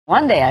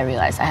One day I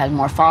realized I had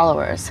more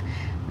followers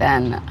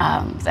than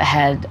the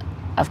head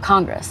of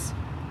Congress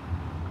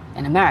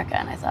in America,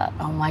 and I thought,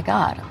 oh my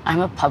God, I'm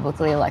a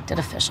publicly elected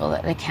official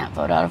that they can't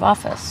vote out of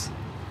office.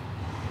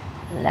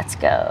 Let's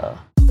go.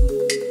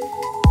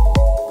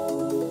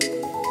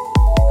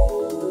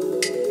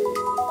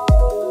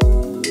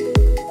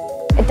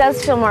 It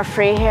does feel more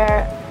free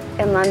here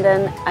in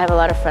London. I have a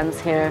lot of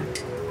friends here.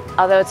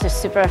 Although it's a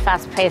super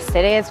fast-paced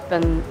city, it's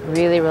been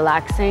really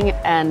relaxing,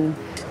 and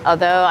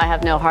although I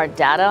have no hard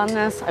data on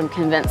this, I'm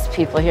convinced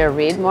people here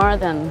read more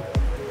than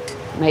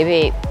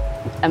maybe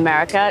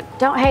America.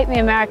 Don't hate me,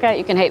 America.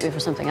 You can hate me for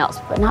something else,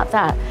 but not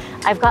that.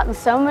 I've gotten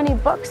so many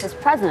books as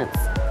presents,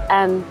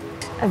 and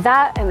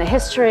that and the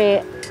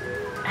history,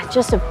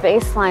 just a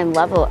baseline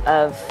level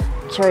of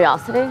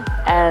curiosity,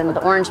 and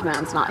the Orange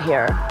Man's not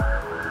here.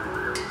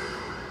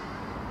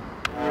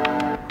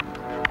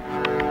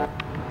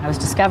 I was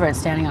discovered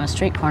standing on a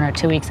street corner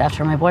 2 weeks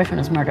after my boyfriend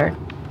was murdered,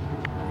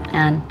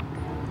 and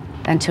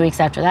then 2 weeks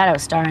after that, I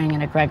was starring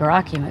in a Greg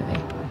Araki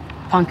movie.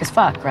 Punk as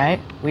fuck,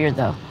 right? Weird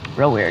though,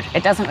 real weird.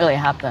 It doesn't really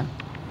happen,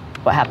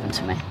 what happened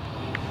to me.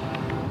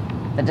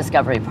 The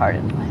discovery part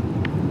anyway.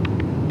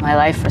 My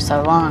life for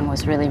so long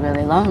was really,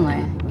 really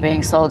lonely.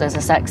 Being sold as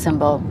a sex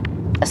symbol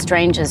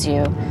estranges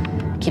you,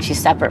 keeps you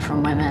separate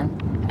from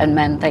women, and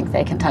men think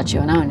they can touch you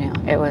and own you.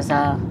 It was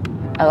a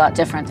lot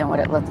different than what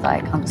it looked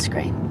like on the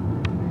screen.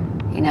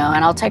 You know,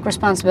 and I'll take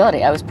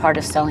responsibility. I was part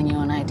of selling you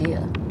an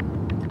idea.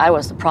 I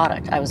was the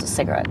product. I was a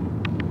cigarette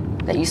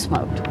that you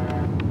smoked.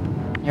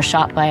 You're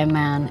shot by a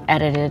man,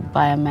 edited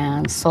by a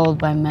man, sold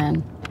by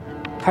men,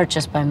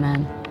 purchased by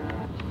men.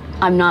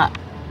 I'm not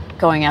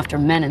going after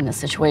men in this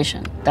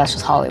situation. That's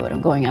just Hollywood.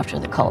 I'm going after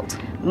the cult.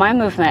 My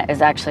movement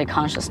is actually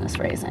consciousness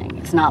raising.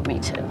 It's not Me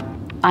Too.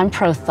 I'm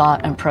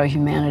pro-thought and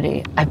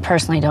pro-humanity. I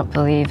personally don't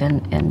believe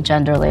in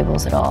gender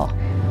labels at all.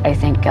 I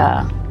think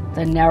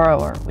the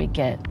narrower we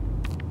get,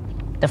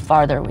 the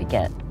farther we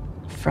get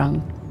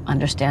from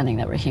understanding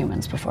that we're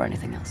humans before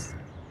anything else.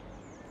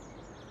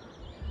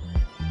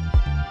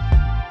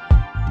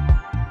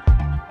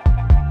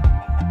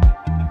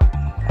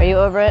 Are you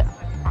over it?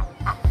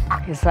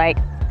 It's like,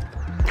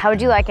 how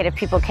would you like it if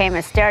people came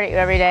and stared at you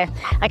every day?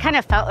 I kind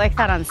of felt like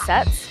that on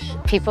sets.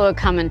 People would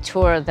come and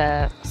tour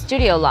the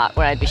studio lot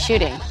where I'd be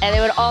shooting, and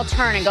they would all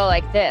turn and go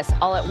like this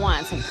all at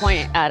once and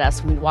point at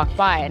us when we'd walk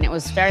by, and it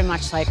was very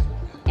much like,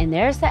 and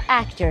there's the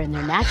actor in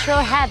their natural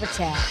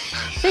habitat.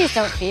 Please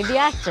don't feed the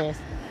actors.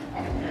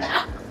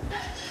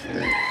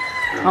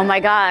 Oh my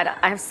God,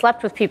 I've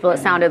slept with people that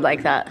sounded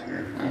like that.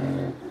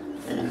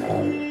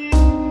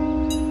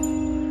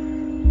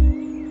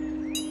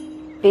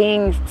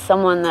 Being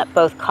someone that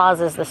both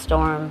causes the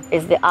storm,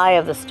 is the eye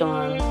of the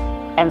storm,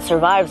 and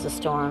survives the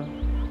storm,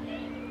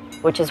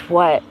 which is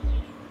what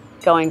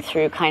going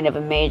through kind of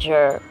a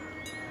major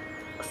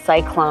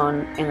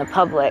cyclone in the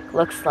public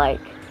looks like.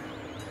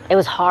 It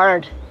was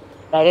hard.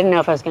 I didn't know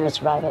if I was going to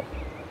survive it.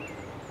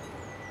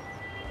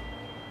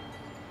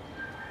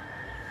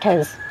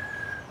 Because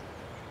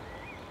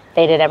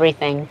they did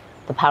everything,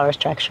 the power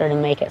structure, to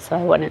make it so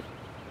I wouldn't,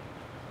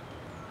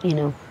 you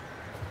know.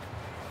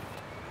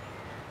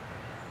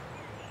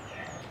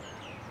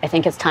 I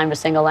think it's time to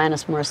sing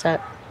Alanis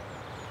Morissette.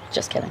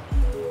 Just kidding.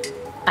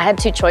 I had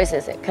two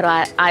choices. It could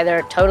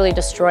either totally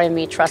destroy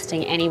me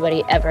trusting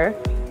anybody ever,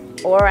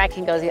 or I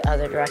can go the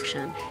other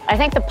direction. I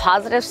think the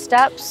positive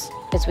steps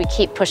is we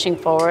keep pushing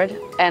forward,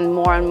 and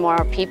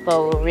more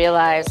people will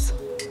realize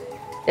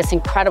this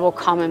incredible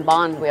common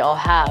bond we all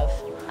have.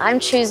 I'm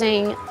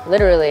choosing,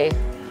 literally,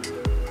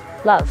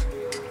 love.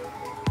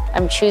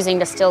 I'm choosing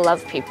to still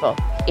love people.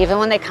 Even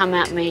when they come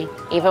at me,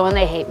 even when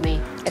they hate me,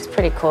 it's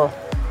pretty cool.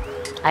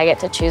 I get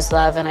to choose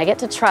love, and I get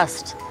to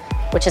trust,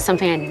 which is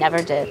something I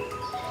never did.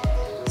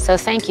 So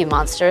thank you,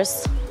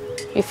 monsters.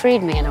 You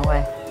freed me in a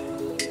way.